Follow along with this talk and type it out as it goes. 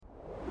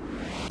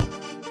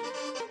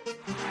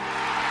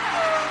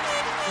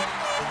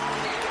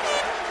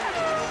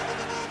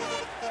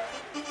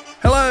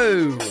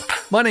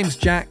My name's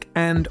Jack,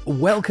 and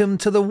welcome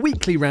to the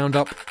weekly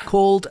roundup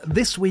called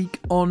This Week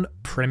on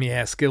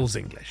Premier Skills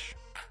English.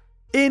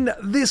 In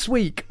this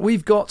week,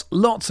 we've got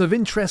lots of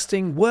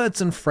interesting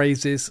words and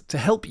phrases to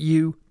help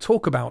you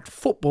talk about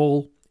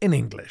football in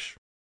English.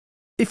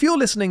 If you're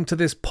listening to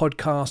this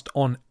podcast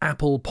on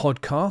Apple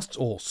Podcasts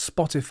or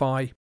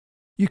Spotify,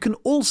 you can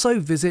also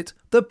visit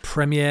the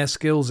Premier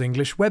Skills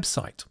English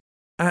website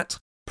at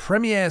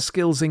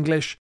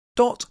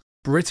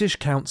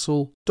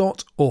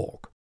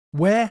premierskillsenglish.britishcouncil.org,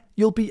 where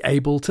you'll be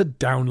able to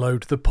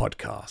download the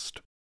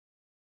podcast.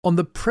 On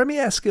the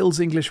Premier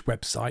Skills English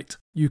website,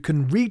 you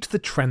can read the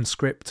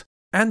transcript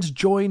and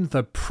join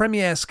the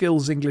Premier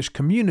Skills English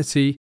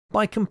community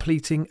by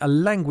completing a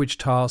language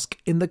task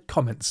in the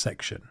comments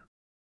section.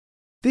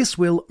 This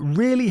will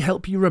really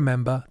help you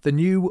remember the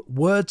new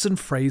words and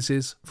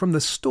phrases from the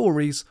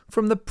stories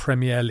from the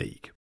Premier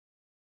League.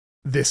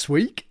 This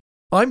week,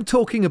 I'm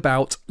talking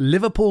about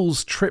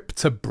Liverpool's trip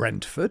to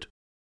Brentford,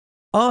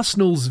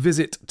 Arsenal's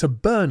visit to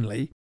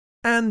Burnley,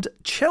 and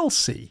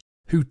Chelsea,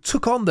 who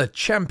took on the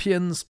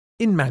champions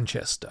in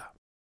Manchester.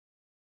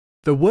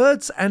 The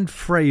words and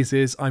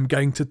phrases I'm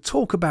going to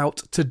talk about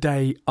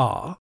today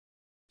are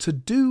to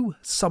do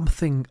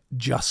something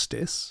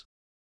justice,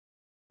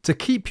 to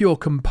keep your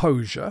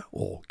composure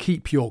or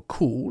keep your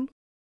cool,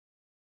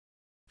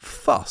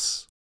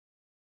 fuss,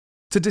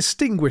 to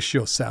distinguish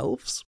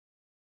yourselves,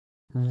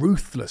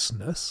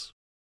 ruthlessness,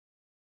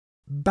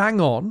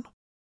 bang on,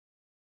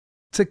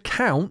 to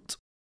count,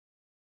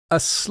 a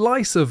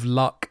slice of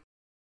luck,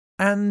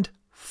 and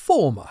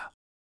former.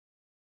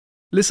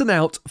 Listen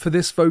out for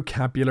this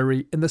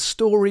vocabulary in the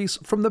stories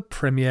from the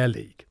Premier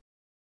League.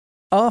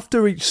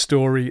 After each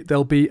story,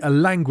 there'll be a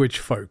language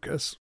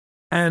focus,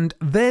 and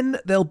then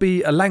there'll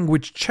be a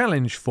language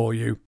challenge for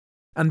you,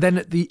 and then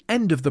at the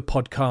end of the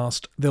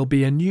podcast, there'll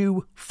be a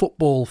new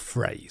football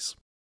phrase.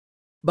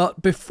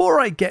 But before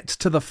I get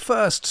to the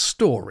first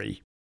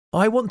story,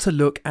 I want to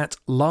look at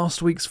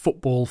last week's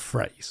football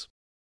phrase.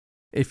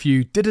 If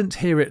you didn't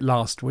hear it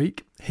last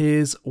week,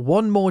 here's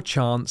one more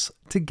chance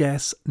to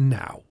guess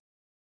now.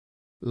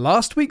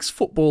 Last week's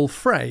football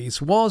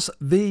phrase was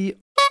the...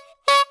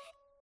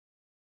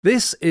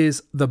 This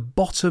is the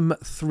bottom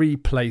three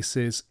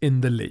places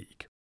in the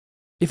league.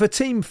 If a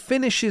team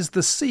finishes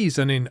the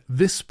season in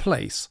this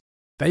place,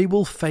 they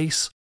will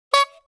face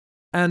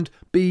and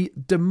be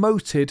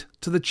demoted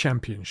to the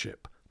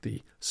Championship,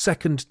 the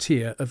second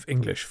tier of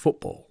English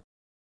football.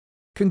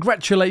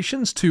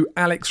 Congratulations to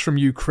Alex from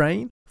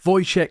Ukraine,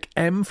 Wojciech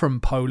M from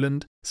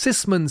Poland,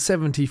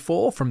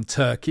 Sisman74 from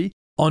Turkey,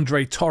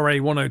 Andre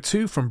Torre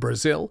 102 from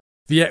Brazil,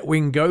 Viet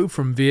Wingo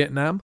from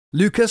Vietnam,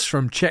 Lucas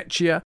from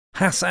Czechia,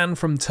 Hassan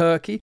from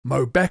Turkey,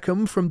 Mo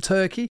Beckham from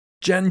Turkey,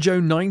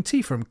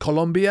 Janjo90 from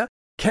Colombia,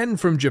 Ken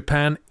from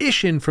Japan,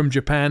 Ishin from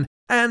Japan,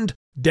 and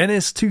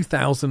Dennis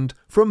 2000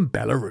 from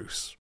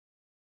Belarus.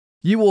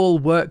 You all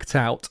worked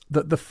out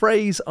that the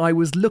phrase I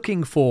was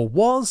looking for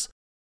was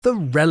the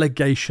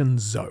relegation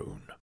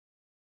zone.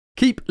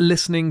 Keep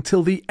listening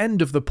till the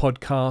end of the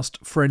podcast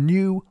for a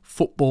new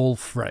football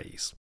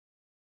phrase.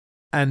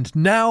 And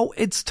now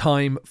it's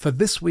time for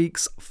this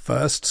week's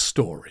first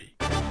story.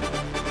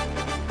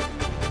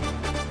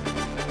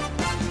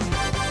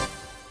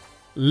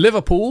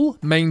 Liverpool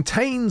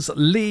maintains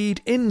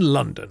lead in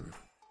London.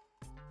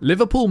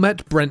 Liverpool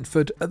met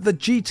Brentford at the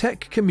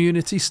G-Tech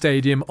Community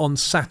Stadium on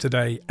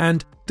Saturday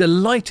and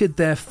delighted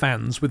their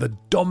fans with a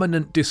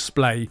dominant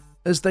display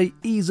as they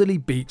easily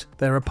beat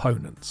their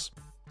opponents.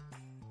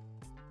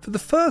 For the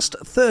first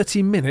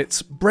 30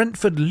 minutes,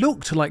 Brentford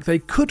looked like they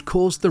could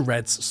cause the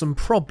Reds some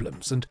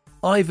problems, and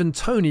Ivan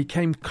Toney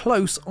came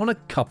close on a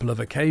couple of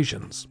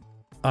occasions.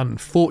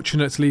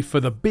 Unfortunately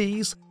for the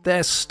Bees,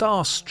 their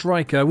star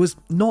striker was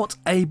not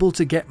able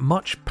to get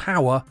much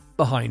power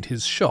behind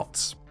his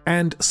shots,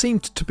 and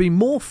seemed to be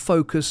more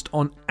focused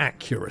on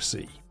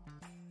accuracy.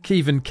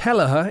 Kevin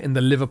Kelleher in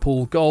the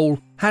Liverpool goal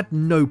had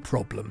no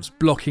problems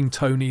blocking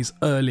Toney's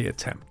early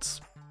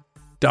attempts.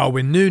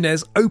 Darwin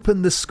Núñez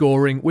opened the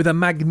scoring with a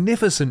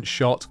magnificent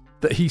shot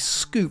that he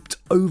scooped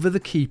over the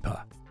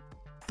keeper.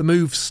 The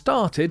move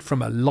started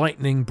from a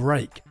lightning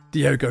break.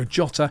 Diogo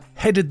Jota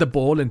headed the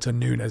ball into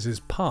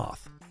Núñez's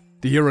path.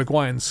 The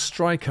Uruguayan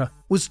striker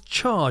was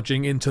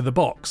charging into the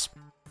box.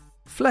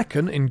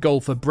 Flecken in goal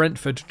for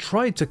Brentford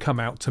tried to come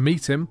out to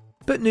meet him,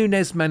 but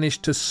Núñez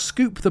managed to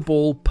scoop the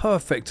ball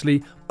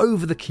perfectly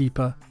over the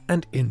keeper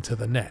and into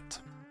the net.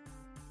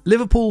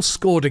 Liverpool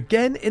scored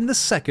again in the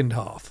second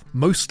half,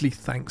 mostly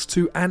thanks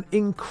to an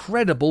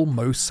incredible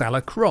Mo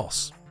Salah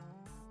cross.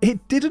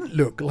 It didn't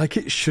look like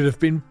it should have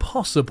been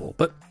possible,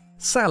 but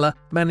Salah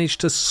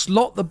managed to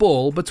slot the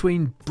ball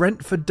between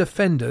Brentford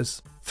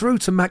defenders through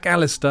to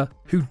McAllister,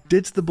 who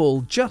did the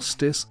ball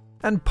justice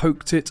and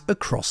poked it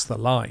across the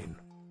line.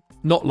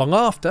 Not long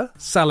after,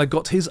 Salah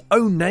got his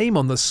own name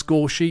on the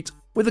score sheet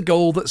with a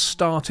goal that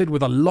started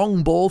with a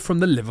long ball from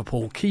the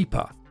Liverpool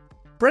keeper.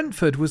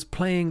 Brentford was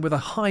playing with a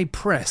high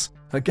press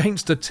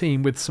against a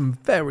team with some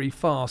very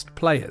fast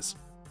players.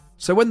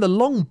 So when the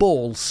long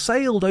ball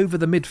sailed over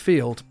the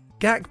midfield,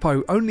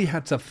 Gakpo only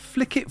had to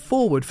flick it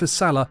forward for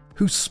Salah,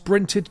 who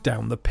sprinted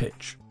down the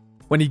pitch.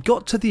 When he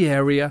got to the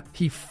area,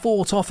 he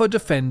fought off a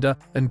defender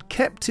and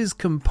kept his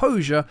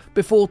composure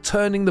before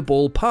turning the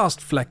ball past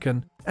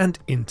Flekken and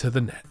into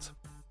the net.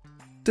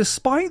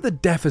 Despite the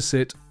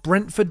deficit,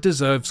 Brentford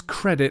deserves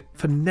credit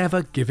for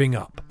never giving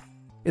up.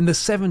 In the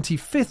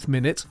 75th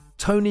minute,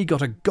 Toney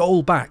got a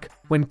goal back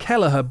when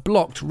Kelleher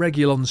blocked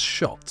Reguilon's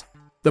shot.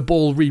 The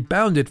ball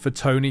rebounded for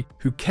Toney,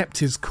 who kept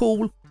his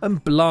cool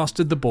and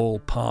blasted the ball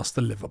past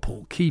the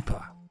Liverpool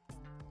keeper.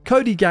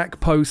 Cody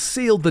Gakpo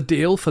sealed the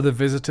deal for the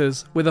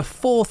visitors with a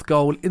fourth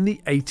goal in the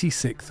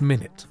 86th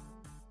minute.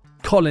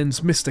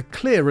 Collins missed a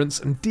clearance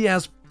and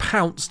Diaz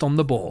pounced on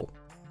the ball.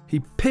 He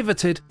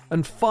pivoted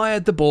and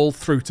fired the ball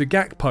through to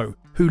Gakpo,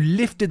 who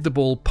lifted the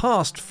ball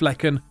past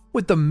Flekken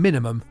with the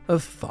minimum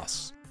of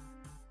fuss.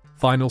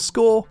 Final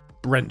score,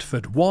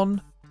 Brentford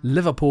 1,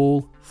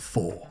 Liverpool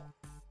 4.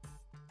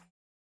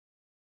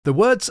 The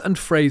words and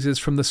phrases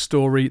from the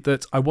story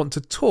that I want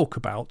to talk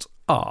about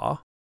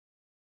are: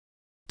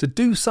 to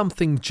do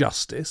something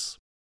justice,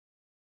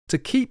 to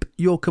keep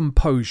your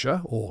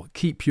composure or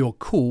keep your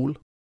cool,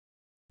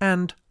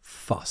 and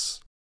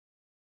fuss.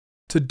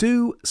 To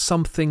do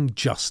something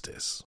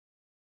justice.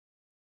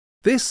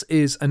 This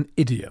is an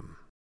idiom.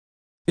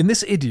 In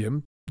this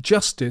idiom,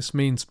 justice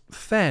means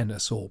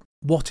fairness or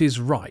what is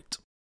right.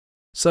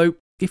 So,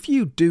 if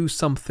you do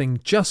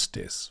something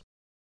justice,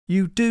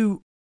 you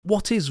do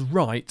what is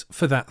right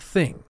for that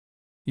thing.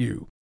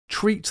 You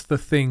treat the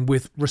thing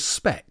with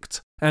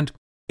respect and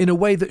in a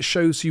way that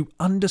shows you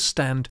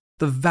understand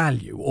the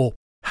value or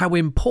how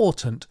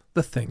important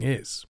the thing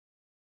is.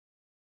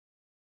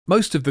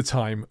 Most of the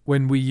time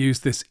when we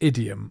use this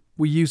idiom,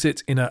 we use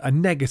it in a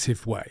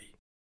negative way.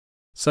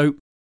 So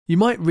you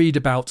might read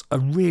about a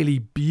really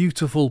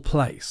beautiful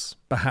place,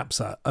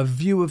 perhaps a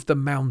view of the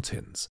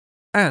mountains,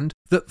 and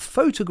that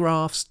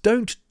photographs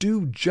don't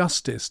do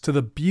justice to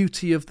the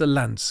beauty of the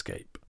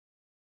landscape.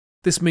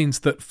 This means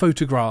that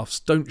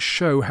photographs don't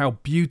show how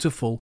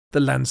beautiful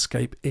the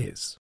landscape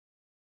is.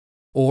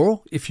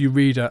 Or if you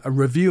read a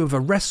review of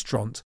a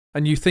restaurant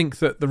and you think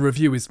that the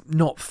review is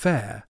not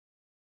fair,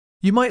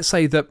 you might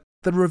say that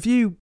the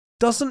review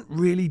doesn't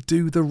really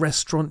do the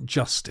restaurant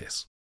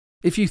justice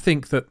if you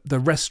think that the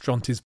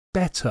restaurant is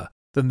better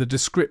than the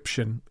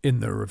description in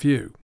the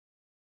review.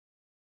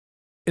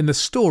 In the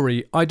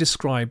story, I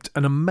described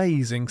an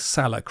amazing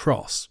Salah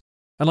cross,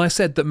 and I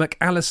said that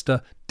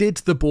McAllister did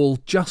the ball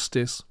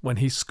justice when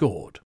he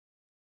scored.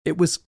 It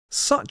was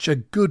such a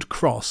good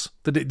cross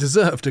that it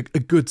deserved a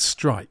good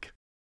strike.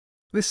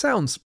 This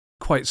sounds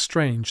quite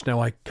strange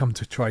now I come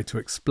to try to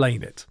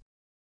explain it.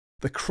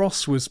 The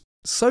cross was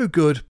so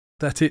good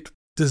that it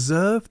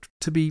deserved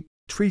to be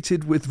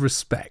treated with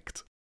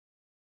respect.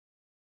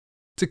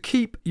 To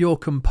keep your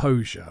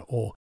composure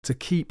or to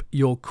keep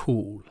your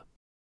cool.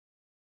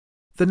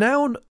 The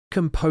noun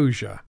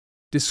composure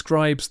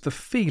describes the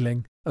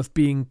feeling of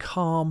being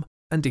calm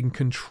and in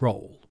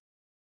control.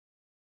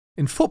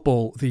 In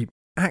football, the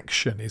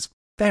action is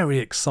very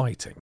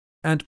exciting,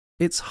 and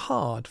it's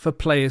hard for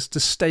players to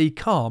stay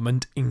calm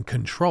and in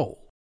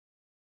control.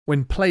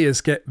 When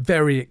players get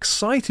very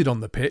excited on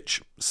the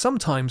pitch,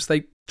 sometimes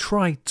they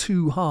try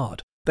too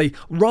hard. They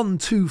run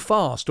too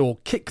fast or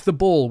kick the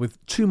ball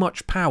with too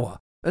much power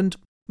and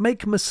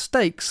make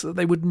mistakes that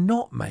they would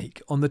not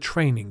make on the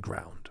training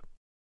ground.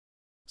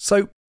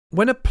 So,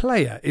 when a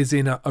player is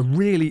in a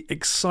really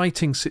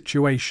exciting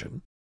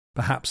situation,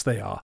 perhaps they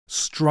are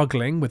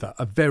struggling with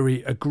a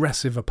very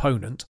aggressive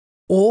opponent,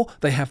 or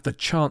they have the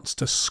chance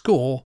to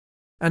score,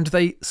 and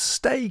they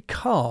stay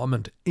calm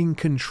and in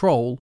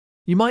control,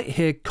 you might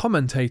hear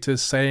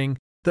commentators saying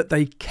that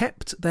they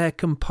kept their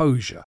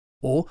composure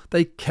or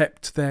they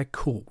kept their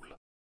cool.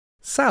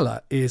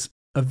 Salah is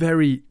a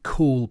very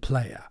cool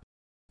player.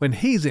 When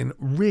he's in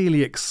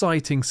really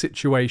exciting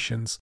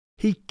situations,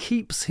 he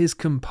keeps his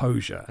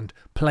composure and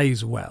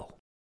plays well.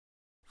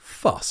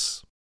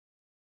 Fuss.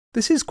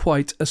 This is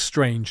quite a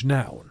strange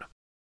noun.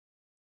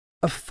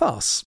 A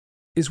fuss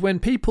is when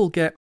people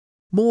get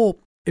more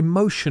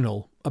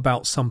emotional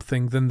about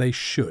something than they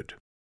should.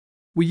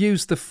 We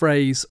use the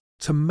phrase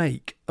to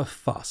make a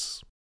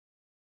fuss.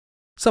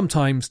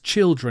 Sometimes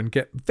children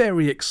get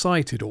very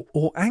excited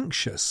or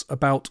anxious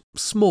about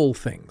small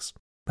things.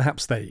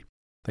 Perhaps they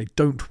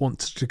don't want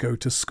to go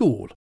to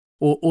school,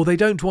 or they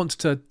don't want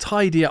to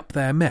tidy up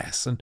their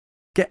mess and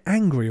get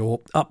angry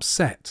or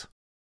upset.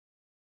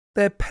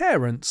 Their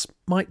parents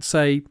might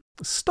say,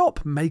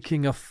 "Stop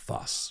making a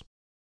fuss."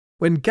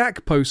 When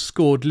Gakpo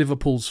scored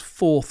Liverpool's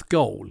fourth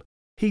goal,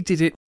 he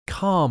did it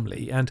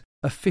calmly and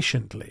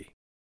efficiently.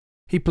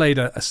 He played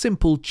a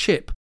simple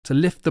chip to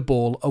lift the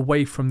ball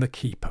away from the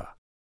keeper.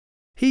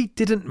 He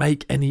didn't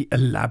make any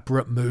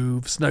elaborate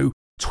moves, no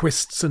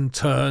twists and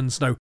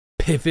turns, no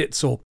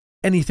pivots or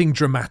anything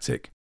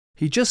dramatic.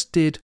 He just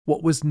did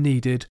what was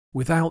needed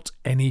without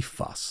any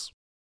fuss.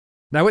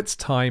 Now it's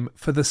time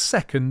for the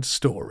second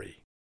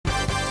story.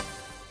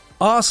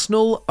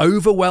 Arsenal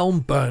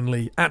overwhelm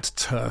Burnley at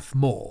Turf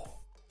Moor.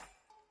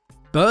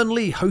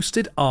 Burnley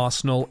hosted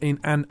Arsenal in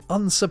an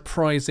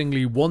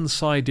unsurprisingly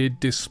one-sided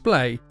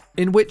display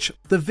in which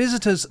the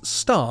visitors'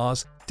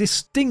 stars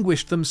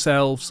distinguished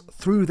themselves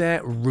through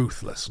their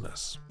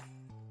ruthlessness.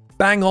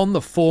 Bang on the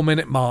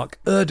 4-minute mark,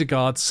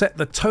 Ødegaard set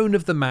the tone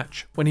of the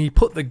match when he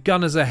put the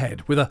Gunners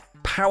ahead with a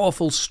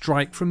powerful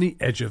strike from the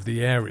edge of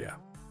the area.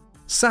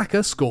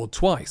 Saka scored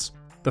twice.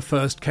 The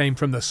first came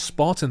from the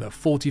spot in the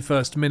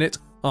 41st minute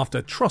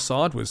after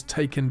Trossard was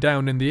taken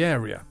down in the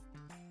area.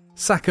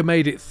 Saka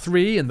made it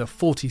 3 in the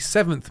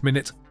 47th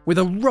minute with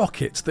a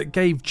rocket that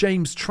gave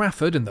James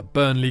Trafford in the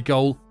Burnley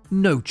goal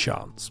no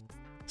chance.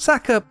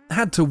 Saka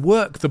had to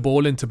work the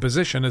ball into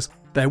position as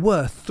there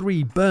were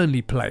 3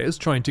 Burnley players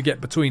trying to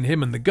get between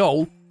him and the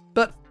goal,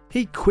 but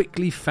he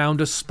quickly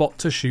found a spot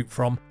to shoot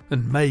from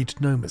and made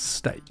no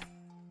mistake.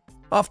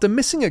 After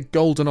missing a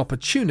golden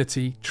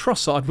opportunity,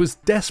 Trossard was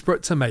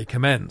desperate to make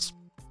amends.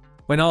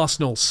 When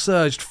Arsenal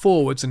surged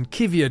forwards and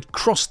Kvyat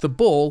crossed the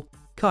ball,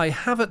 Kai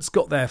Havertz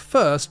got there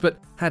first but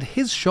had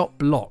his shot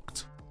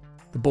blocked.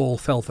 The ball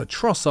fell for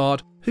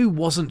Trossard, who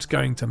wasn't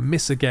going to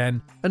miss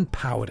again, and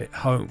powered it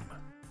home.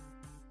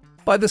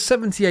 By the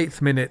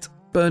 78th minute,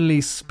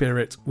 Burnley's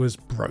spirit was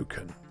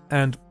broken,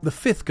 and the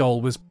 5th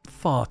goal was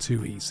far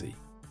too easy.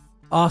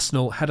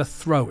 Arsenal had a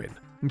throw-in,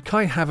 and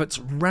Kai Havertz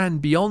ran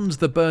beyond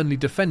the Burnley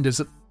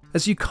defenders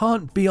as you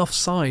can't be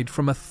offside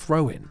from a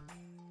throw-in.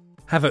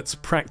 Havertz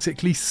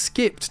practically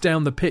skipped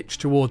down the pitch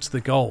towards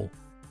the goal.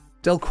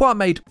 Delcroix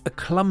made a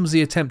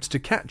clumsy attempt to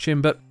catch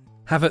him, but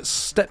Havertz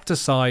stepped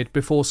aside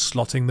before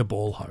slotting the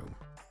ball home.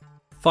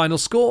 Final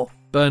score,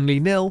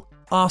 Burnley 0,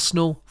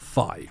 Arsenal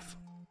 5.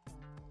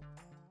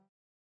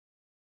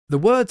 The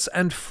words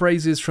and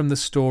phrases from the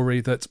story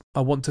that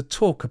I want to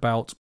talk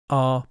about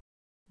are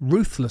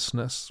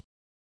ruthlessness,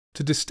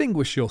 to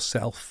distinguish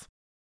yourself,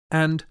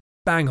 and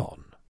bang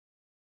on.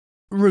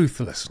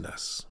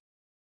 Ruthlessness.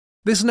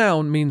 This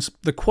noun means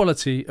the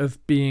quality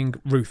of being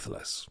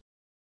ruthless.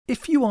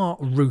 If you are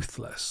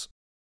ruthless,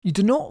 you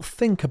do not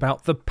think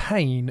about the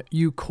pain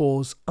you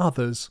cause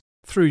others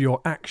through your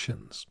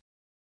actions.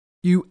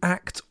 You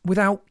act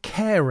without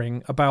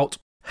caring about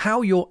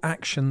how your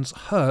actions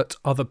hurt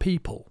other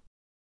people.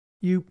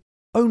 You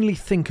only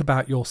think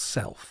about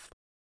yourself.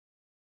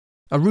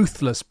 A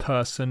ruthless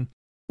person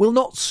will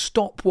not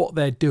stop what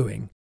they're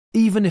doing,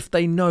 even if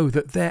they know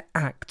that their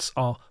acts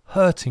are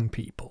hurting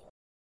people.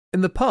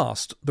 In the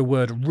past, the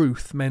word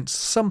ruth meant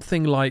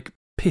something like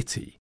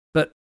pity,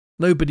 but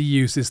nobody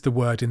uses the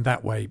word in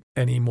that way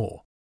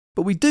anymore.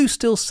 But we do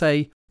still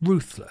say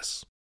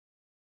ruthless.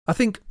 I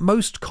think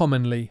most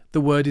commonly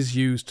the word is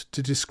used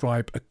to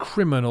describe a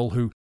criminal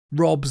who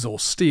robs or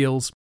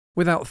steals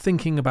without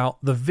thinking about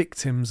the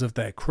victims of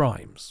their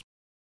crimes.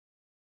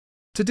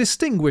 To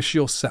distinguish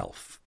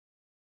yourself.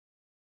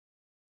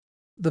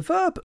 The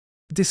verb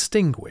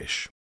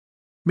distinguish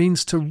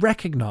means to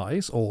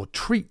recognise or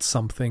treat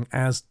something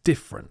as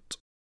different.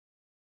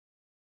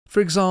 For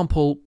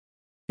example,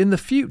 in the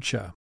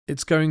future,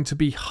 it's going to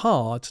be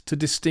hard to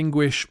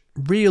distinguish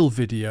real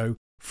video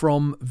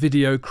from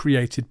video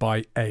created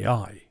by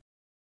AI.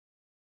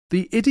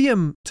 The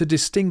idiom to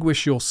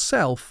distinguish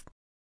yourself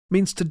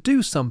means to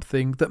do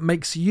something that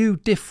makes you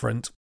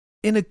different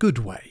in a good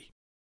way.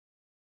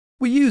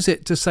 We use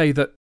it to say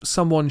that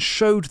someone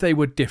showed they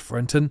were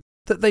different and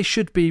that they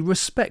should be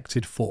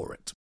respected for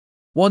it.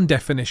 One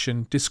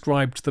definition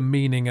described the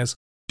meaning as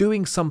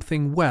doing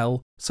something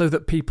well so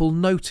that people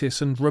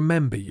notice and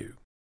remember you.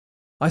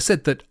 I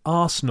said that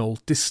Arsenal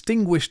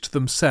distinguished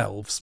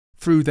themselves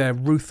through their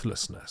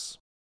ruthlessness.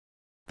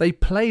 They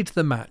played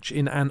the match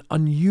in an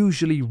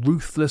unusually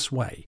ruthless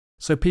way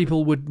so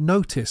people would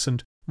notice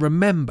and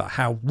remember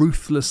how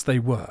ruthless they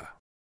were.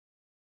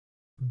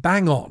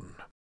 Bang on.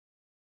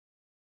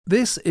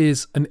 This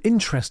is an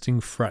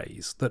interesting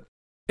phrase that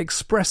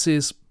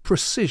expresses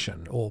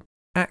precision or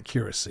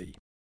accuracy,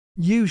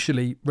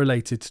 usually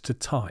related to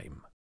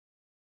time.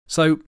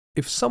 So,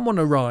 if someone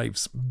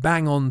arrives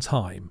bang on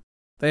time,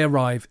 they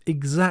arrive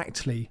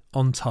exactly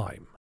on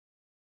time.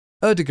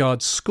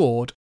 Ødegaard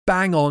scored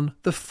bang on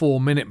the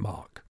 4-minute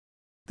mark.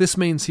 This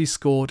means he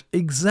scored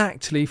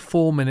exactly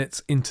 4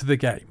 minutes into the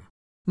game,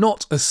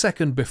 not a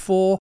second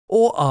before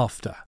or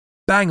after.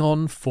 Bang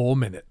on 4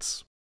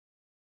 minutes.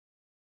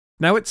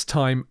 Now it's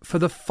time for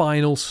the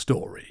final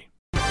story.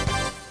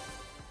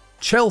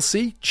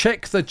 Chelsea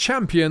check the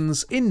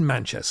champions in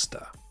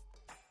Manchester.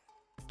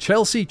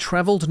 Chelsea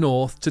travelled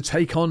north to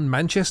take on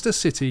Manchester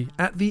City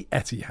at the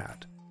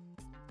Etihad.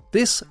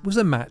 This was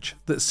a match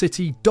that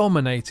City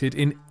dominated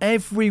in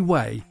every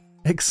way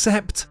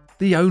except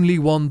the only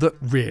one that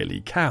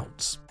really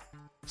counts.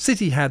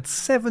 City had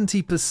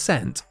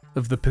 70%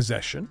 of the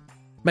possession,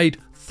 made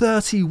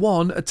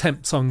 31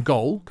 attempts on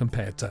goal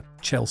compared to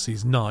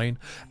Chelsea's 9,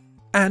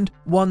 and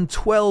won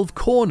 12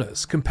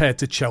 corners compared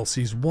to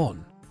Chelsea's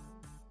 1.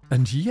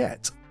 And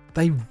yet,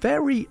 they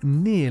very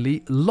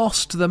nearly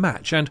lost the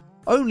match and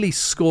only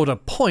scored a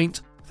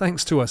point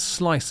thanks to a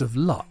slice of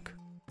luck.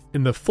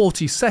 In the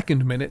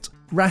 42nd minute,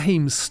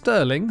 Raheem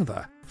Sterling,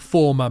 the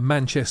former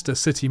Manchester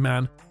City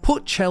man,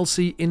 put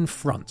Chelsea in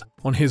front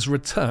on his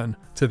return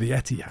to the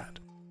Etihad.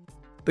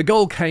 The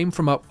goal came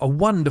from a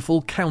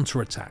wonderful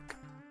counter-attack.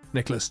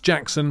 Nicholas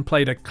Jackson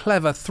played a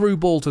clever through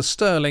ball to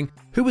Sterling,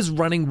 who was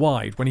running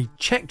wide when he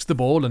checked the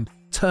ball and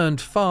turned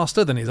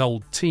faster than his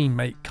old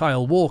teammate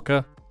Kyle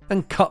Walker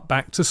and cut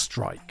back to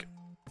strike.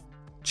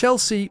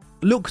 Chelsea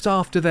looked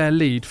after their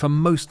lead for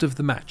most of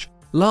the match,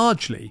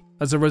 largely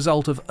as a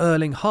result of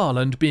Erling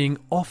Haaland being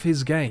off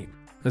his game,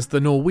 as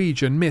the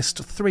Norwegian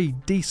missed 3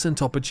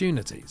 decent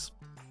opportunities.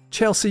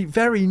 Chelsea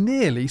very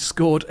nearly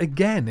scored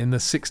again in the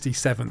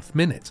 67th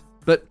minute,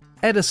 but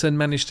Ederson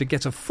managed to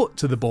get a foot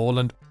to the ball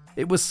and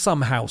it was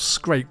somehow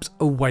scraped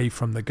away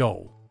from the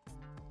goal.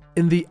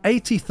 In the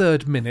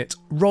 83rd minute,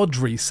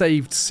 Rodri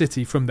saved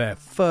City from their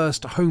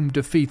first home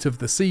defeat of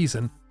the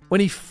season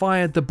when he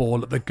fired the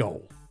ball at the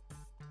goal.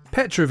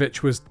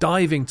 Petrovic was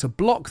diving to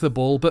block the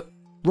ball, but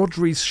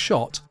Rodri's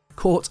shot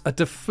caught a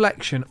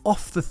deflection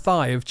off the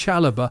thigh of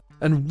Chalobah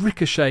and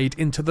ricocheted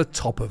into the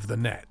top of the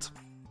net.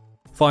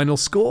 Final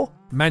score: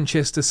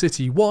 Manchester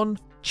City 1,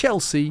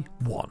 Chelsea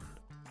 1.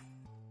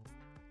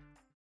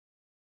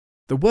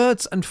 The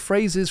words and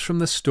phrases from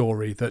the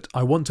story that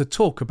I want to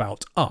talk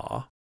about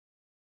are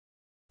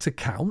to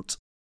count,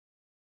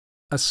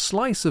 a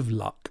slice of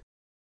luck,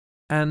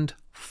 and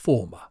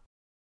former.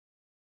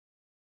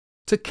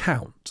 To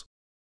count.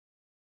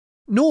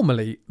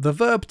 Normally, the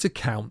verb to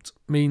count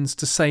means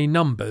to say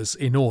numbers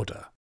in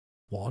order.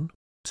 1,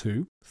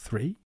 2,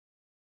 3.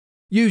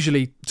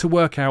 Usually to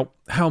work out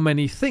how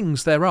many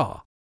things there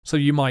are. So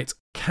you might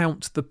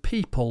count the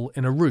people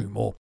in a room,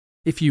 or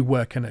if you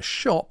work in a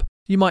shop,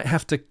 you might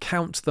have to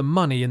count the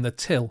money in the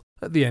till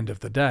at the end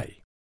of the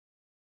day.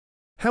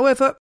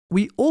 However,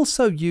 we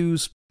also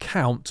use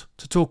count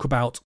to talk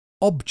about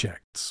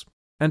objects,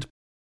 and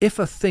if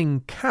a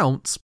thing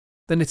counts,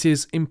 then it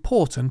is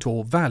important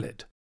or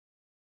valid.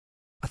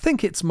 I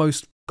think it's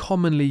most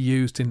commonly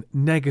used in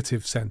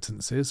negative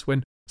sentences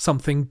when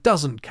something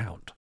doesn't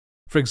count.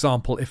 For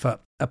example, if a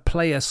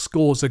player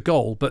scores a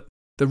goal but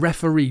the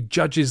referee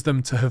judges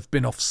them to have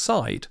been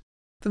offside,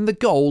 then the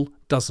goal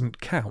doesn't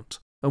count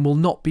and will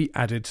not be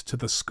added to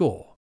the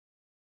score.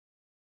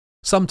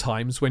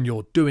 Sometimes when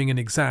you're doing an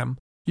exam,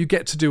 you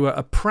get to do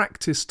a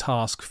practice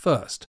task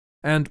first,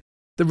 and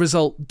the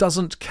result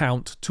doesn't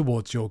count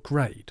towards your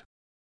grade.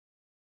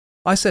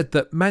 I said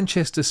that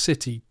Manchester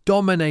City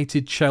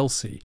dominated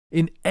Chelsea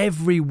in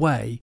every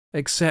way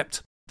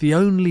except the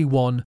only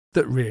one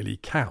that really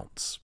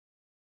counts.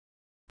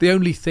 The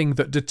only thing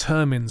that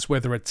determines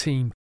whether a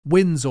team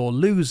wins or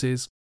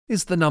loses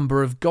is the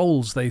number of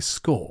goals they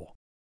score.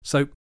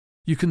 So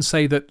you can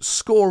say that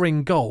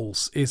scoring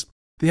goals is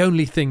the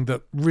only thing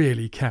that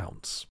really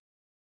counts.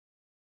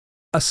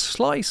 A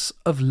slice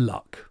of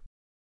luck.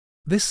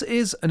 This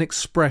is an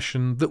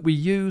expression that we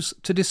use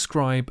to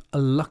describe a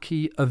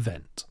lucky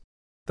event.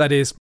 That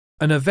is,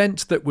 an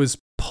event that was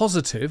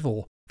positive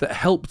or that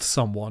helped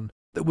someone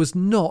that was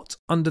not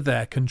under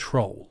their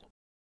control.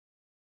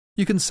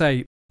 You can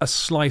say a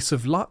slice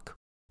of luck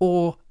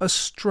or a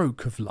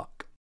stroke of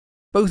luck.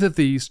 Both of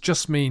these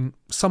just mean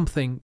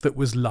something that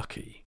was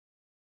lucky.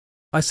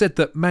 I said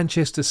that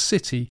Manchester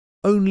City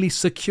only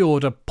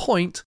secured a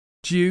point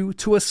due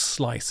to a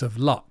slice of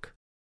luck.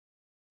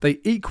 They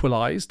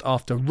equalised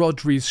after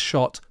Rodri's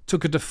shot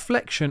took a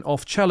deflection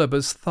off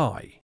Chalobah's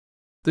thigh.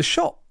 The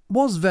shot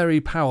was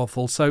very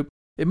powerful, so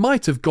it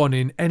might have gone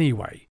in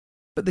anyway,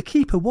 but the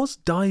keeper was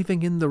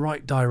diving in the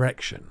right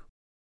direction.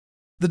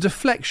 The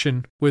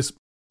deflection was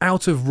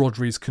out of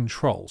Rodri's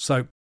control,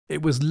 so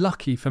it was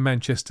lucky for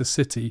Manchester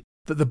City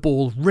that the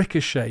ball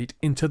ricocheted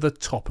into the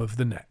top of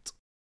the net.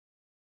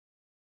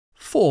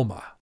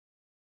 Former.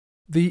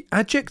 The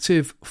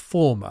adjective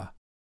former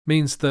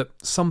means that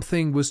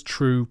something was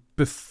true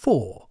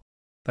before,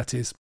 that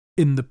is,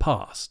 in the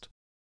past.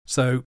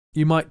 So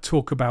you might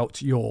talk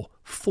about your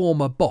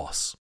former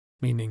boss,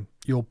 meaning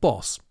your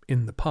boss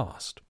in the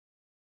past.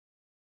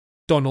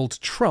 Donald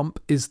Trump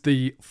is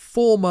the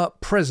former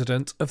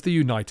president of the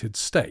United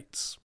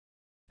States.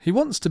 He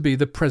wants to be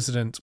the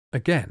president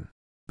again,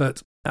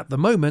 but at the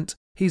moment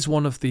he's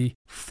one of the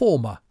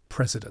former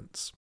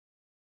presidents.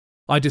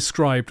 I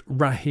described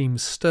Raheem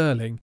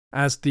Sterling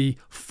as the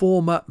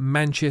former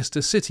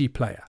Manchester City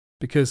player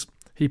because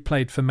he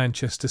played for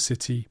Manchester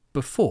City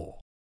before,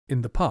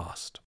 in the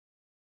past.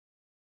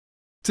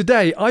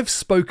 Today I've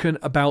spoken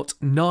about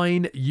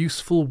 9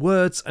 useful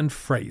words and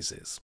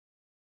phrases.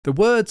 The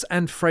words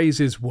and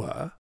phrases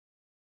were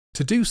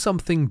to do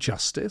something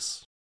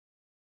justice,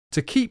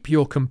 to keep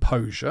your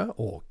composure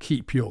or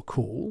keep your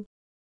cool,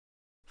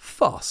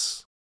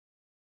 fuss,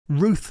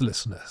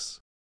 ruthlessness,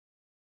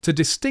 to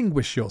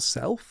distinguish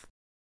yourself,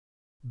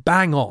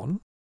 bang on,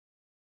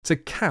 to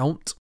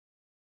count,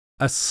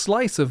 a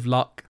slice of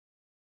luck,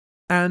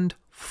 and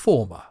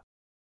former.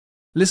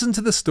 Listen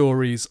to the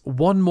stories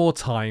one more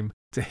time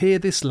to hear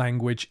this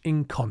language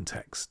in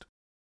context.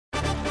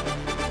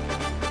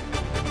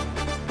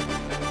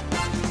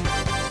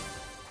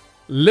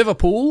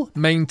 Liverpool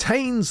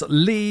maintains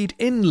lead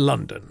in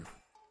London.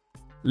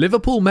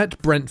 Liverpool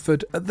met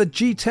Brentford at the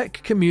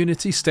G-Tech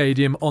Community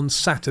Stadium on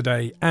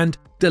Saturday and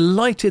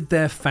delighted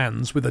their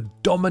fans with a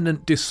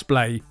dominant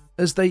display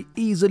as they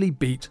easily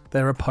beat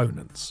their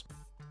opponents.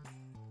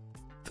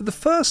 For the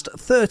first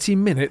 30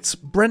 minutes,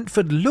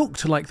 Brentford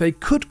looked like they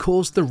could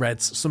cause the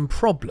Reds some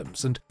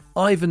problems, and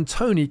Ivan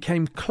Toney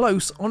came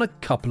close on a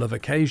couple of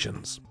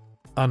occasions.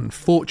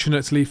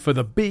 Unfortunately for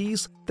the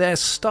Bees, their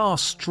star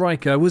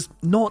striker was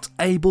not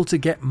able to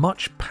get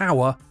much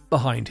power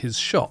behind his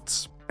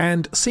shots,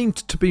 and seemed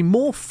to be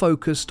more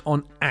focused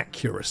on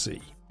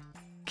accuracy.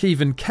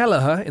 Kevin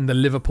Kelleher in the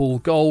Liverpool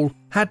goal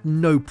had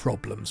no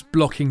problems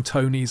blocking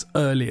Toney's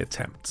early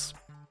attempts.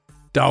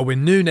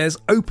 Darwin Núñez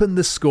opened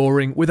the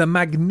scoring with a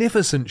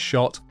magnificent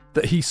shot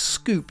that he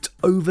scooped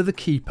over the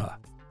keeper.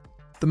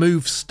 The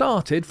move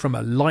started from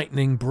a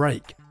lightning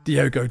break.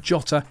 Diogo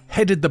Jota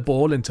headed the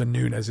ball into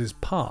Núñez's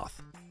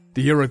path.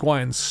 The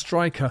Uruguayan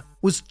striker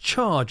was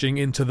charging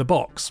into the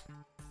box.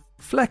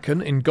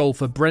 Flekken in goal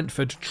for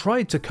Brentford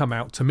tried to come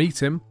out to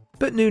meet him,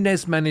 but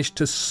Núñez managed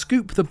to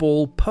scoop the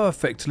ball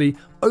perfectly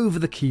over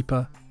the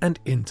keeper and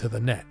into the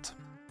net.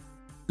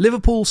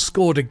 Liverpool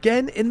scored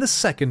again in the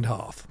second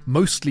half,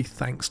 mostly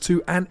thanks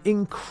to an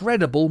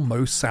incredible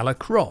Mo Salah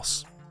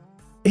cross.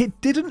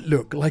 It didn't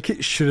look like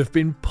it should have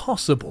been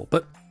possible,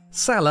 but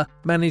Salah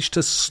managed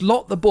to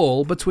slot the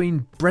ball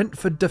between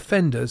Brentford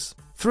defenders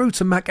through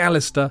to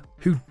McAllister,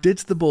 who did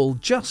the ball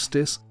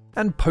justice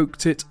and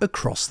poked it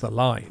across the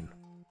line.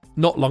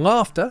 Not long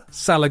after,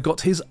 Salah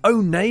got his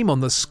own name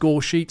on the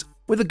score sheet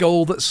with a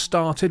goal that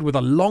started with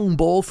a long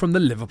ball from the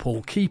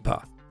Liverpool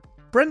keeper.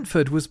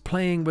 Brentford was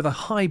playing with a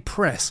high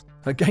press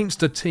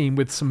against a team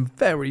with some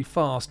very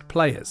fast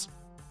players.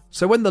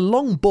 So when the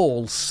long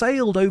ball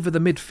sailed over the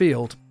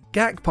midfield,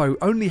 Gakpo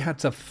only had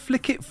to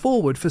flick it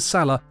forward for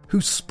Salah,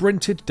 who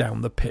sprinted down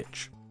the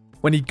pitch.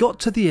 When he got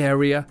to the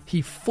area,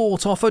 he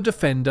fought off a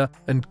defender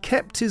and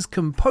kept his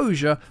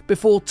composure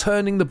before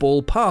turning the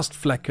ball past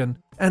Flekken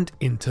and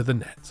into the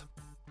net.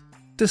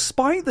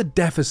 Despite the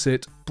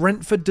deficit,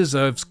 Brentford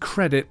deserves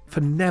credit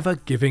for never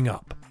giving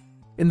up.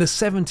 In the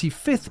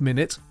 75th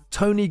minute,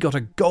 Toney got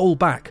a goal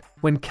back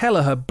when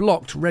Kelleher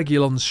blocked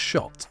Reguilon's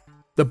shot.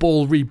 The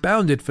ball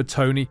rebounded for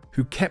Toney,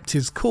 who kept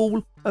his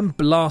cool and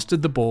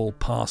blasted the ball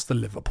past the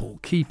Liverpool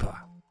keeper.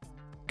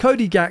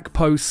 Cody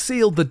Gakpo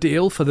sealed the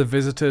deal for the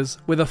visitors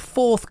with a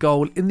fourth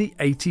goal in the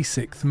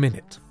 86th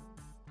minute.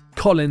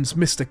 Collins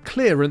missed a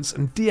clearance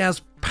and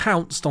Diaz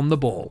pounced on the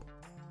ball.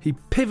 He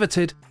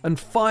pivoted and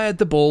fired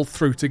the ball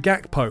through to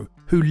Gakpo,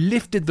 who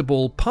lifted the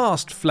ball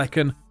past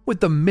Flekken with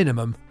the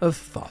minimum of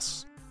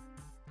fuss.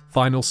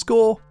 Final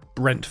score,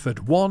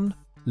 Brentford 1,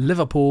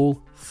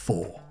 Liverpool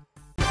 4.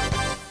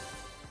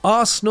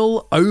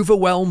 Arsenal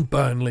overwhelm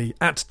Burnley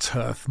at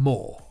Turf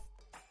Moor.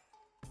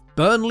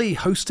 Burnley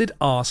hosted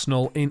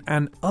Arsenal in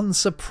an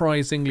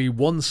unsurprisingly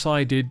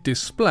one-sided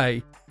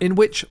display in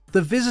which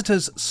the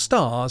visitors'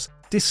 stars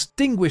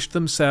distinguished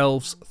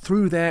themselves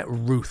through their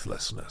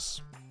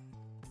ruthlessness.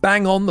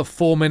 Bang on the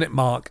 4-minute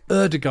mark,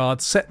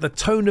 Ødegaard set the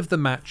tone of the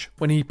match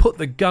when he put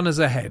the Gunners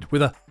ahead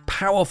with a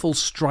powerful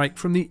strike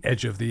from the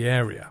edge of the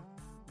area.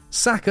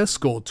 Saka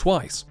scored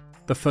twice.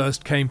 The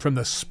first came from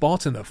the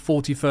spot in the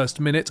 41st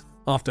minute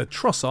after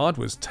Trossard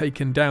was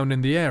taken down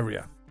in the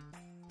area.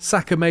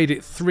 Saka made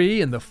it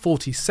 3 in the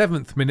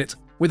 47th minute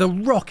with a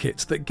rocket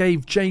that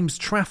gave James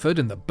Trafford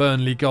in the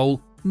Burnley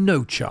goal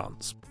no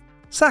chance.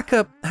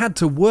 Saka had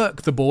to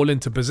work the ball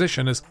into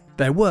position as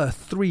there were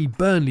 3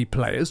 Burnley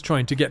players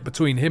trying to get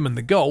between him and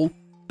the goal,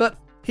 but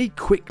he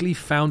quickly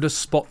found a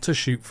spot to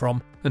shoot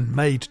from and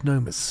made no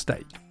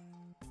mistake.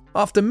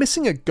 After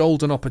missing a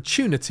golden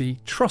opportunity,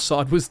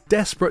 Trossard was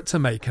desperate to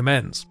make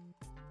amends.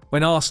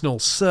 When Arsenal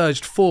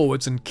surged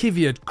forwards and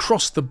Kivior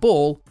crossed the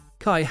ball,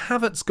 Kai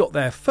Havertz got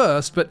there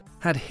first but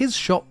had his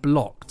shot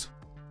blocked.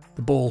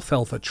 The ball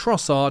fell for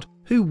Trossard,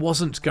 who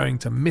wasn't going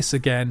to miss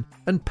again,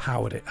 and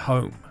powered it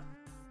home.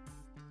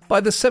 By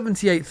the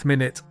 78th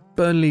minute,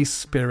 Burnley's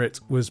spirit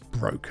was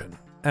broken,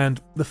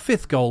 and the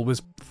 5th goal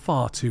was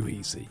far too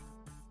easy.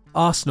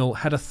 Arsenal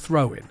had a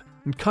throw-in,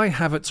 and Kai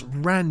Havertz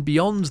ran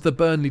beyond the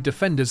Burnley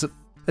defenders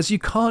as you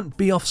can't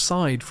be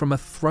offside from a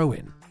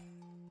throw-in.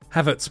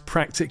 Havertz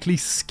practically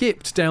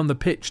skipped down the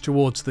pitch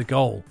towards the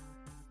goal.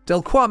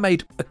 Delcroix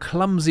made a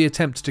clumsy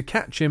attempt to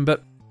catch him,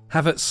 but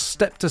Havertz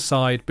stepped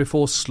aside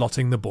before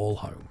slotting the ball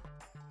home.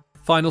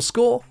 Final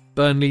score,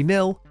 Burnley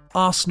 0,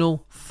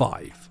 Arsenal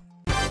 5.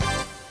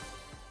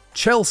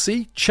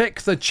 Chelsea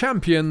check the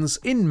champions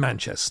in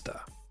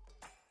Manchester.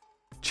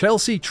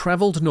 Chelsea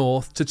travelled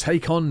north to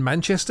take on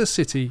Manchester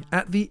City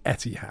at the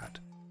Etihad.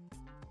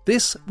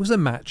 This was a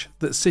match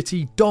that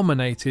City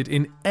dominated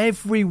in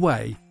every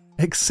way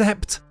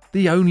except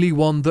the only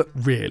one that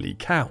really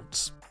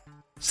counts.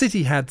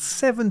 City had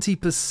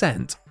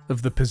 70%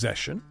 of the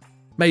possession,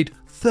 made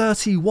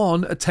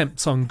 31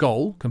 attempts on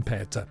goal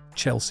compared to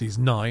Chelsea's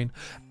 9,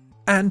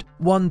 and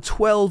won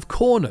 12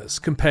 corners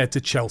compared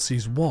to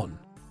Chelsea's 1.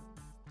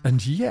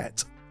 And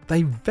yet,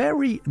 they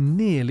very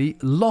nearly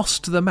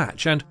lost the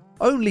match and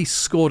only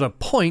scored a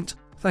point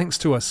thanks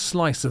to a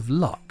slice of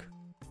luck.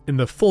 In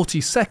the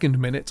 42nd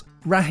minute,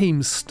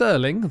 Raheem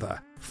Sterling, the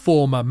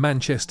former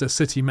Manchester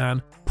City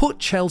man, put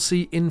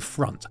Chelsea in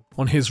front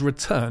on his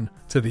return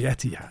to the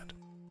Etihad.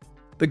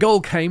 The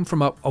goal came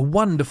from a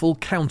wonderful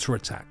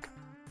counter-attack.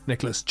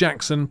 Nicholas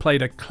Jackson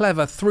played a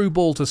clever through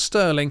ball to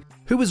Sterling,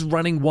 who was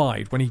running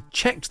wide when he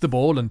checked the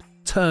ball and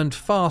turned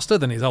faster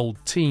than his old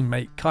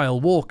teammate Kyle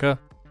Walker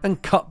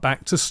and cut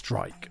back to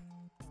strike.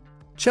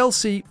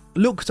 Chelsea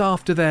looked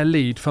after their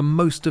lead for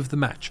most of the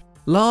match,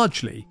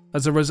 largely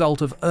as a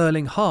result of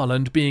Erling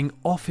Haaland being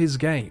off his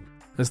game,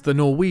 as the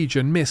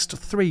Norwegian missed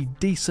 3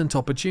 decent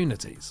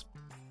opportunities.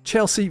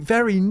 Chelsea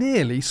very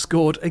nearly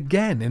scored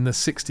again in the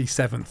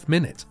 67th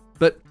minute,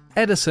 but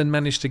Ederson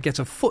managed to get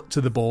a foot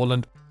to the ball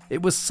and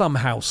it was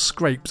somehow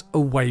scraped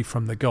away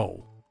from the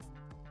goal.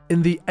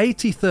 In the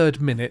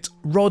 83rd minute,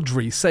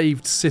 Rodri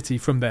saved City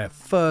from their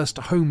first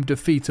home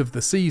defeat of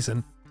the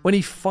season when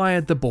he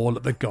fired the ball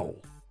at the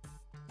goal.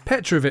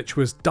 Petrovic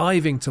was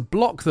diving to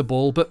block the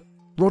ball, but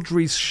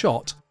Rodri's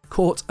shot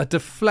caught a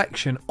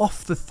deflection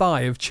off the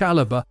thigh of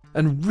Chalobah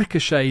and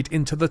ricocheted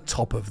into the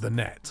top of the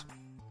net.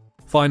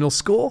 Final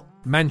score: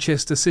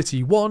 Manchester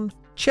City 1,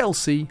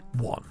 Chelsea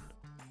 1.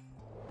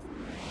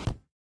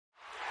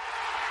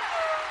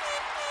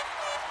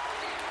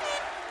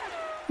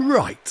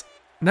 Right,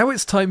 now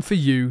it's time for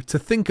you to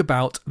think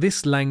about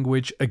this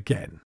language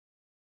again.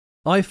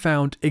 I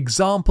found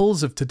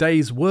examples of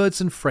today's words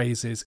and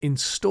phrases in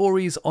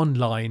stories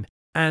online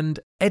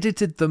and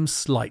edited them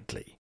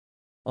slightly.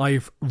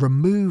 I've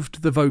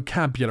removed the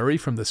vocabulary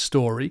from the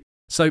story,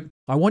 so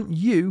I want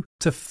you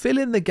to fill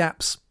in the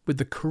gaps with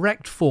the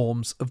correct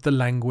forms of the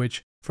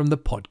language from the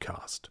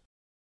podcast.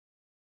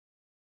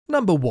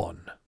 Number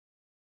 1.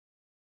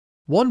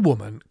 One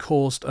woman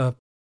caused at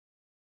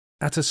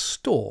a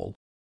stall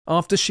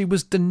after she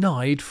was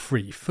denied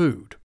free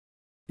food,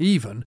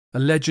 even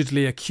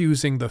allegedly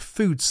accusing the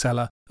food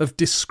seller of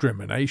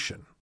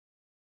discrimination.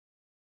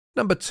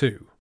 Number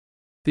 2.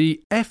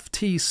 The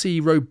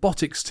FTC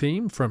robotics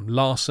team from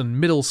Larson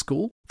Middle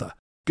School, the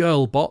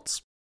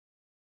Girlbots,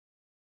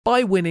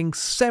 by winning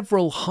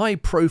several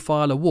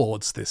high-profile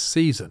awards this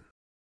season.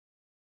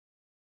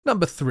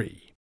 Number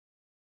 3.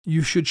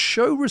 You should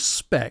show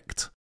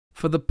respect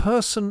for the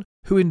person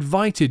who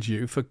invited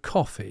you for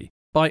coffee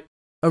by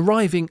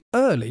arriving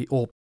early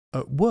or,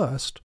 at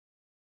worst,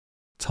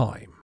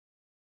 time.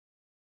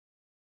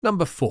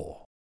 Number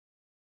 4.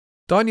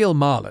 Daniel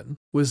Marlin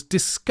was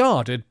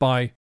discarded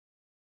by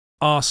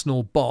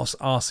Arsenal boss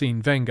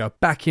Arsene Wenger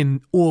back in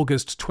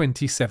August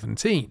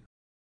 2017,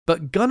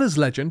 but Gunners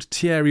legend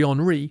Thierry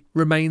Henry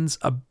remains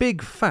a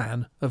big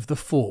fan of the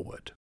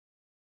forward.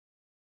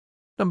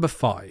 Number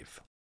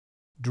 5.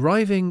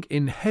 Driving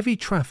in heavy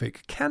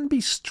traffic can be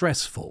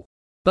stressful,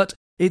 but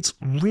it's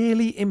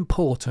really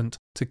important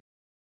to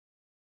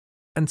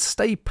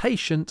stay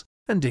patient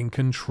and in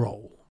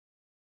control.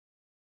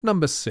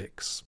 Number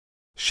 6.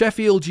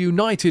 Sheffield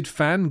United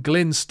fan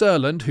Glyn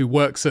Sterland, who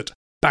works at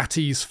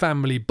Batty's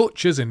Family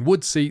Butchers in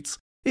Woodseats,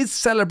 is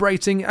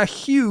celebrating a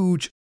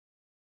huge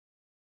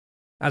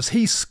as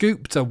he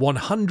scooped a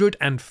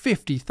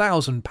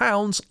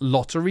 £150,000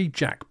 lottery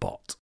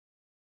jackpot.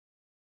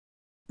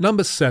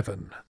 Number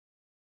 7.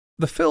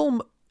 The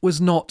film was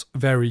not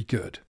very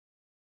good.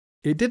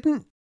 It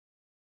didn't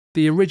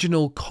the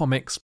original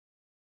comics,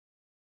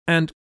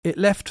 and it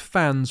left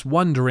fans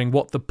wondering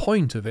what the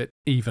point of it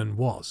even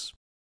was.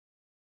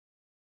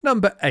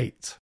 Number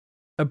 8.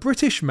 A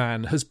British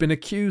man has been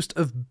accused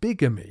of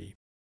bigamy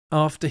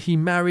after he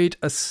married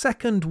a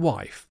second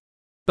wife,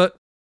 but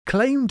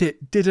claimed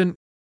it didn't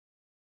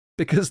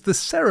because the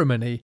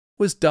ceremony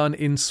was done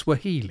in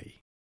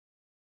Swahili.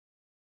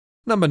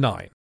 Number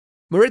 9.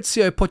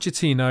 Maurizio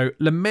Pochettino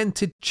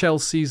lamented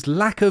Chelsea's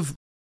lack of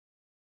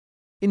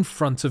in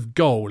front of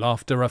goal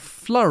after a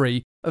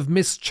flurry of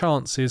missed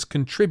chances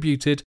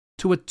contributed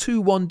to a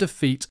 2-1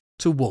 defeat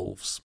to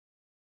Wolves.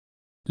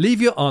 Leave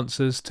your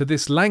answers to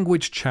this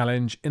language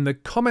challenge in the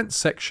comments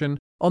section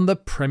on the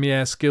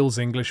Premier Skills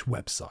English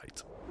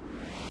website.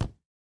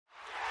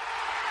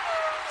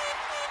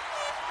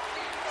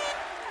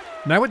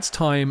 Now it's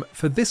time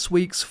for this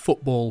week's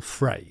football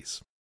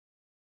phrase.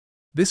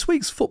 This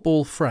week's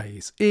football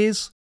phrase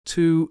is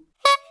to...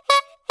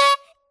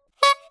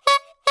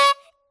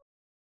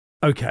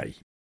 Okay,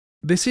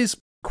 this is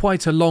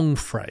quite a long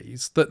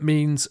phrase that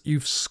means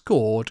you've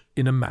scored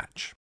in a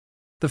match.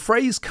 The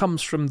phrase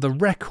comes from the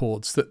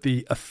records that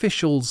the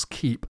officials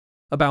keep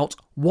about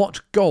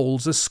what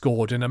goals are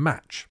scored in a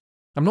match.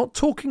 I'm not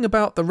talking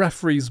about the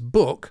referee's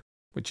book,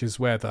 which is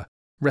where the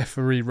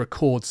referee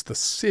records the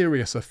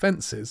serious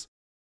offences.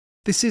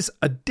 This is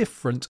a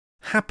different,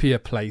 happier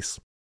place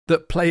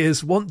that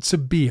players want to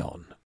be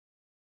on.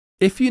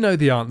 If you know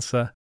the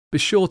answer, be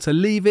sure to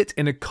leave it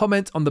in a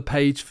comment on the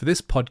page for this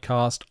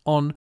podcast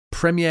on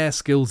Premier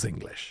Skills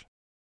English.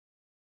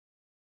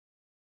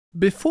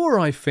 Before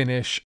I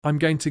finish, I'm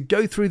going to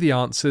go through the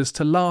answers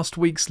to last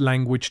week's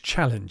language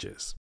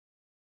challenges.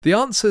 The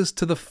answers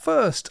to the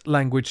first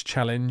language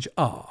challenge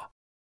are: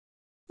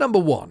 Number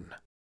 1.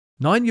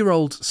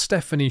 9-year-old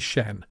Stephanie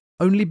Shen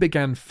only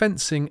began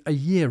fencing a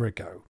year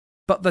ago,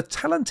 but the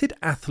talented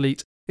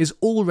athlete is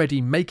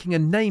already making a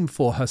name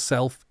for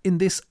herself in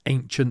this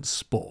ancient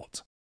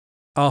sport.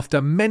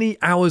 After many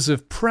hours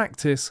of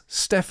practice,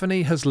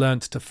 Stephanie has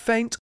learnt to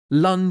feint,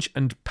 lunge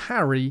and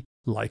parry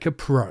like a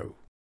pro.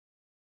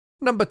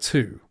 Number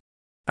 2.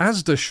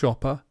 Asda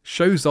shopper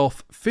shows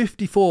off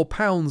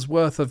 £54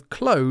 worth of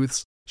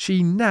clothes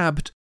she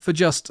nabbed for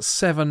just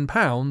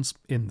 £7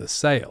 in the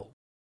sale.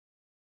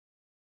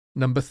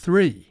 Number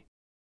 3.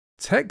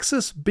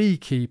 Texas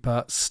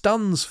beekeeper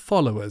stuns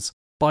followers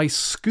by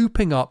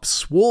scooping up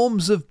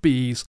swarms of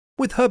bees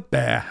with her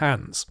bare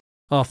hands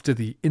after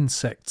the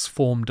insects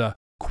formed a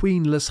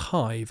queenless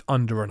hive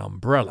under an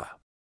umbrella.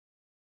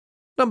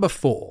 Number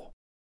 4.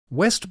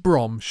 West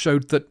Brom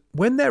showed that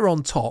when they're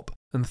on top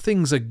and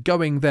things are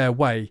going their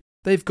way,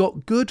 they've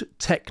got good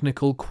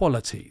technical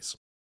qualities.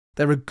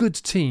 They're a good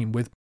team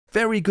with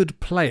very good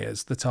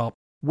players that are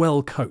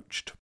well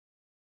coached.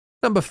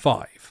 Number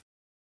 5.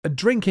 A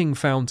drinking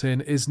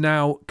fountain is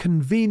now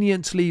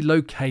conveniently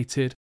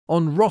located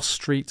on Ross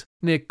Street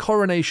near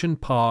Coronation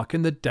Park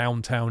in the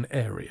downtown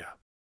area.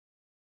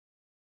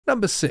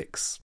 Number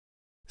 6.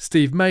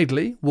 Steve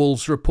Madeley,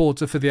 Wolves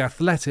reporter for The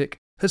Athletic,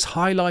 has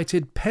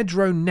highlighted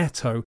Pedro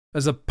Neto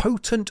as a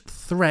potent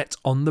threat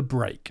on the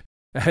break,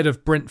 ahead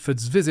of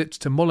Brentford's visit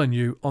to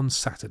Molineux on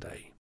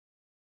Saturday.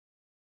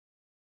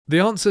 The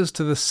answers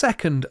to the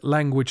second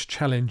language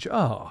challenge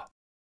are: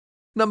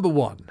 Number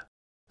 1.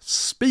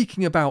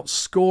 Speaking about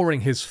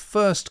scoring his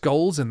first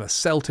goals in the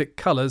Celtic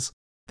colours,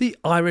 the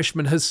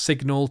Irishman has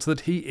signalled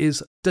that he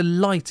is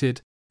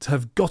delighted to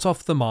have got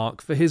off the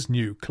mark for his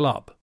new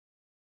club.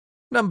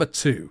 Number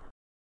 2.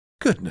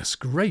 Goodness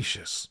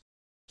gracious,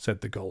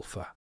 said the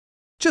golfer.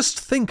 Just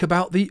think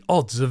about the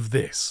odds of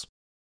this.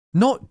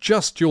 Not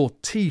just your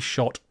tee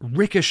shot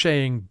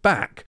ricocheting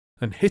back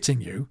and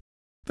hitting you,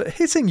 but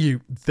hitting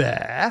you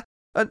there,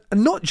 and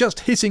not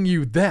just hitting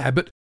you there,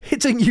 but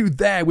hitting you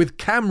there with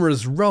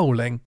cameras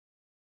rolling.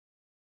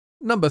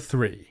 Number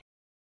 3.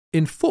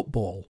 In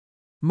football,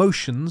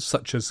 motions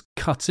such as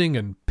cutting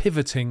and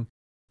pivoting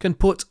can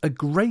put a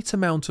great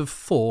amount of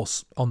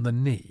force on the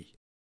knee.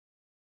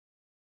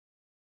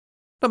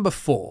 Number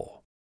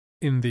 4.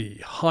 In the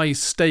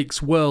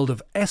high-stakes world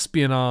of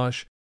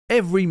espionage,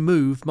 every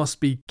move must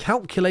be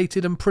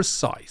calculated and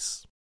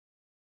precise.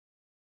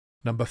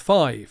 Number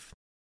 5.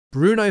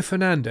 Bruno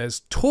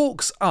Fernandes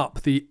talks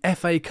up the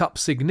FA Cup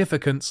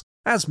significance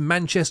as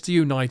Manchester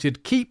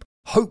United keep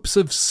hopes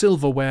of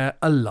silverware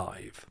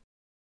alive.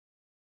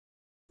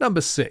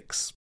 Number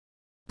 6.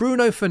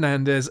 Bruno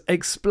Fernandes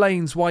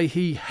explains why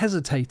he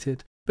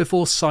hesitated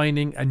before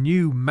signing a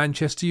new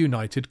Manchester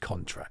United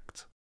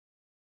contract.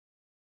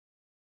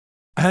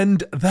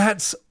 And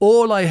that's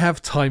all I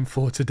have time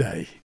for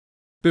today.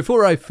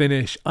 Before I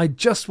finish, I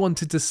just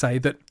wanted to say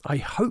that I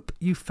hope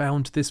you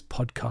found this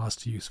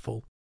podcast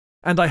useful,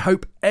 and I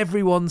hope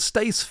everyone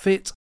stays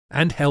fit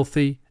and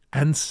healthy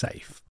and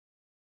safe.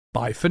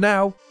 Bye for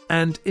now,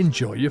 and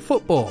enjoy your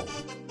football.